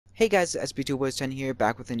Hey guys, SB2Boys10 here,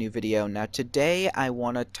 back with a new video. Now today I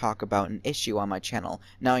want to talk about an issue on my channel.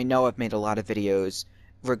 Now I know I've made a lot of videos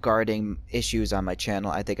regarding issues on my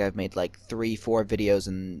channel. I think I've made like 3-4 videos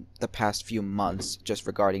in the past few months just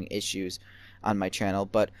regarding issues on my channel.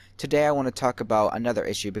 But today I want to talk about another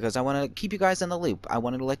issue because I want to keep you guys in the loop. I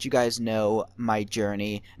wanted to let you guys know my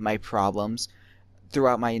journey, my problems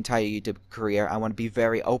throughout my entire YouTube career. I want to be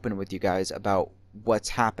very open with you guys about what's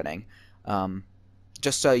happening.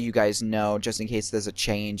 Just so you guys know, just in case there's a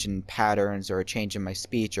change in patterns or a change in my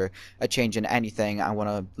speech or a change in anything, I want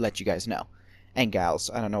to let you guys know. And gals.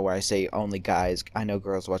 I don't know why I say only guys. I know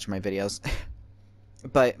girls watch my videos.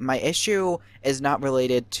 But my issue is not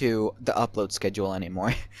related to the upload schedule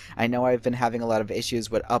anymore. I know I've been having a lot of issues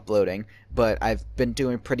with uploading, but I've been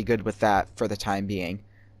doing pretty good with that for the time being.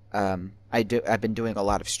 I've been doing a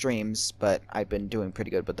lot of streams, but I've been doing pretty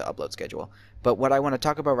good with the upload schedule. But what I want to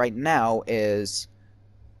talk about right now is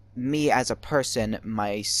me as a person,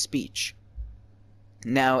 my speech.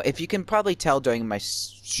 Now, if you can probably tell during my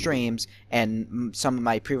streams and some of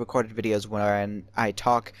my pre-recorded videos when I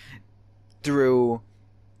talk through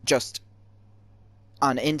just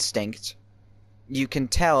on instinct, you can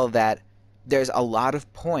tell that there's a lot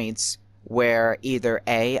of points where either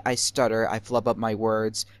A, I stutter, I flub up my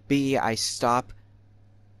words, B, I stop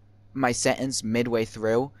my sentence midway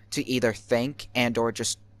through to either think and or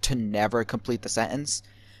just to never complete the sentence,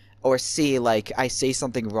 or C, like, I say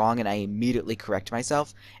something wrong and I immediately correct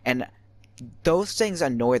myself, and those things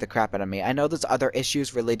annoy the crap out of me. I know there's other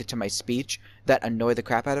issues related to my speech that annoy the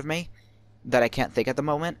crap out of me, that I can't think at the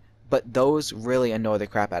moment, but those really annoy the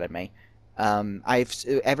crap out of me.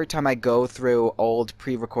 Every time I go through old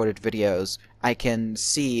pre-recorded videos, I can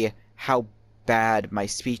see how bad my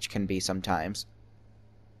speech can be sometimes.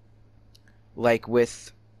 Like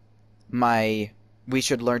with my We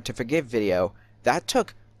Should Learn to Forgive video, that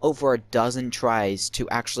took over a dozen tries to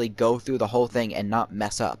actually go through the whole thing and not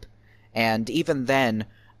mess up. And even then,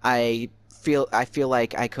 I feel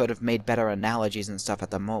like I could have made better analogies and stuff at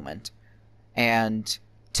the moment. And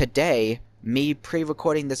today, me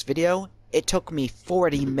pre-recording this video, it took me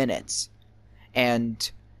 40 minutes.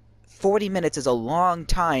 And 40 minutes is a long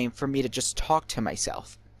time for me to just talk to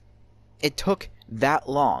myself. It took that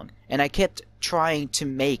long, and I kept trying to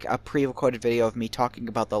make a pre-recorded video of me talking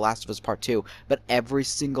about The Last of Us Part 2, but every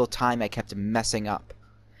single time I kept messing up.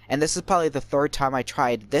 And this is probably the third time I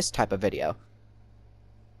tried this type of video.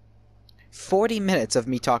 40 minutes of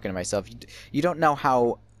me talking to myself. You don't know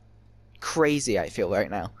how crazy I feel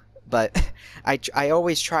right now. But I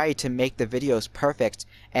always try to make the videos perfect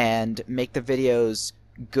and make the videos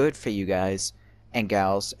good for you guys and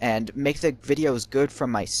gals, and make the videos good for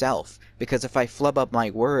myself, because if I flub up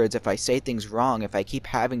my words, if I say things wrong, if I keep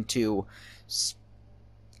having to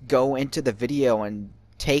go into the video and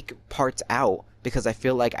take parts out because I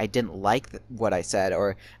feel like I didn't like what I said,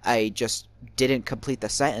 or I just didn't complete the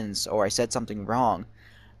sentence, or I said something wrong,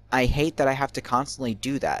 I hate that I have to constantly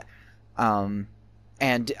do that. And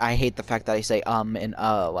I hate the fact that I say and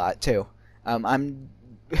a lot too. And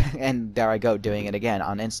there I go doing it again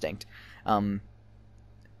on instinct.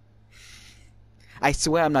 I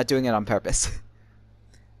swear I'm not doing it on purpose.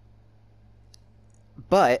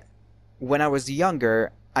 But when I was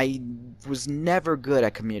younger, I was never good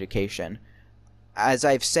at communication. As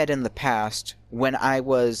I've said in the past, when I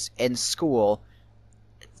was in school,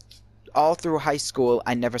 all through high school,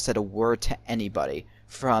 I never said a word to anybody.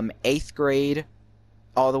 From 8th grade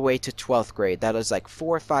all the way to 12th grade. That is like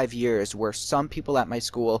 4 or 5 years where some people at my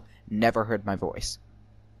school never heard my voice.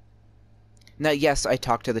 Now, yes, I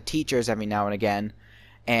talk to the teachers every now and again,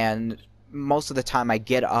 and most of the time I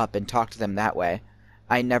get up and talk to them that way.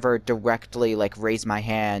 I never directly, like, raise my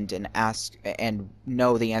hand and ask and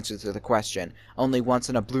know the answer to the question. Only once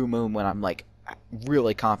in a blue moon when I'm, like,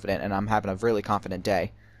 really confident and I'm having a really confident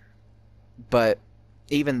day. But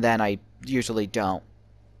even then, I usually don't.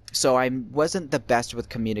 So I wasn't the best with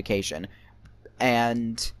communication.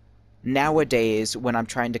 And nowadays, when I'm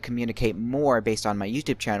trying to communicate more based on my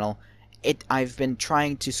YouTube channel, I've been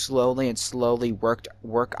trying to slowly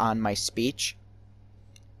work on my speech.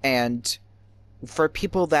 And for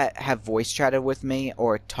people that have voice chatted with me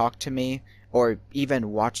or talked to me or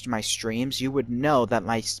even watched my streams, you would know that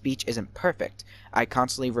my speech isn't perfect. I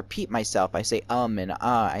constantly repeat myself. I say and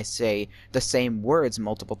I say the same words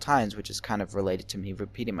multiple times, which is kind of related to me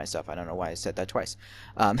repeating myself. I don't know why I said that twice.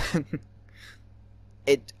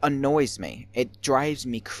 It annoys me. It drives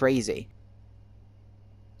me crazy.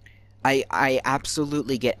 I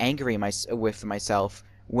absolutely get angry with myself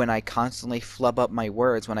when I constantly flub up my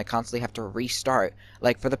words, when I constantly have to restart.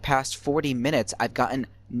 Like, for the past 40 minutes, I've gotten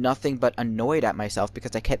nothing but annoyed at myself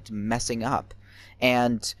because I kept messing up.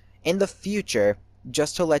 And in the future,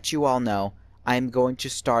 just to let you all know, I'm going to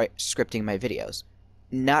start scripting my videos.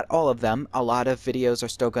 Not all of them. A lot of videos are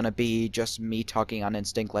still going to be just me talking on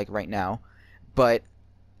instinct like right now. But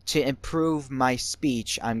to improve my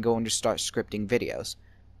speech, I'm going to start scripting videos.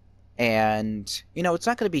 And, you know, it's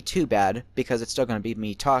not going to be too bad because it's still going to be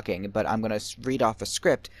me talking, but I'm going to read off a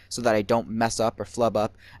script so that I don't mess up or flub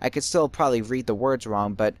up. I could still probably read the words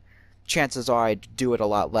wrong, but chances are I'd do it a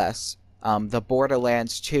lot less. The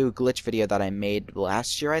Borderlands 2 glitch video that I made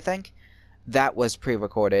last year, I think, that was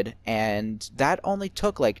pre-recorded, and that only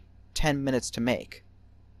took like 10 minutes to make,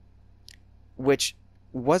 which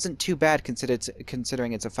wasn't too bad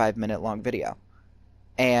considering it's a 5-minute long video.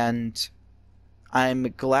 And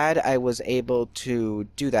I'm glad I was able to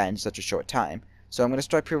do that in such a short time. So I'm going to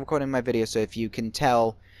start pre-recording my video, so if you can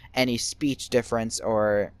tell any speech difference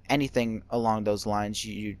or anything along those lines,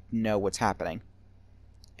 you know what's happening.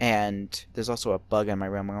 And there's also a bug in my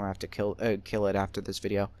room. I'm going to have to kill it after this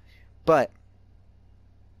video. But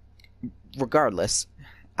regardless,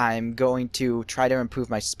 I'm going to try to improve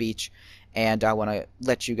my speech, and I want to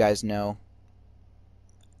let you guys know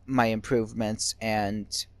my improvements,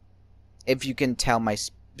 and if you can tell my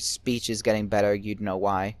speech is getting better, you'd know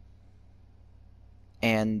why.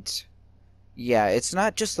 And yeah, it's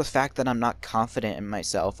not just the fact that I'm not confident in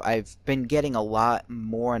myself. I've been getting a lot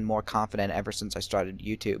more and more confident ever since I started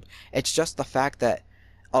YouTube. It's just the fact that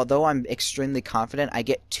although I'm extremely confident, I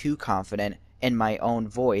get too confident in my own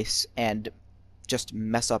voice and just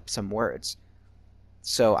mess up some words.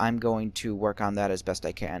 So I'm going to work on that as best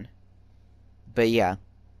I can. But yeah,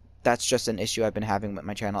 that's just an issue I've been having with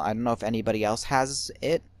my channel. I don't know if anybody else has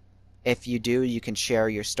it. If you do, you can share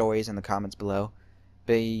your stories in the comments below.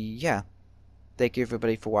 But yeah, thank you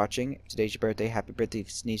everybody for watching. If today's your birthday, happy birthday. If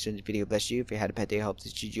you sneezed in the video, bless you. If you had a pet day, I hope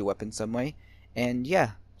to choose your weapon some way. And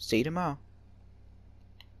yeah, see you tomorrow.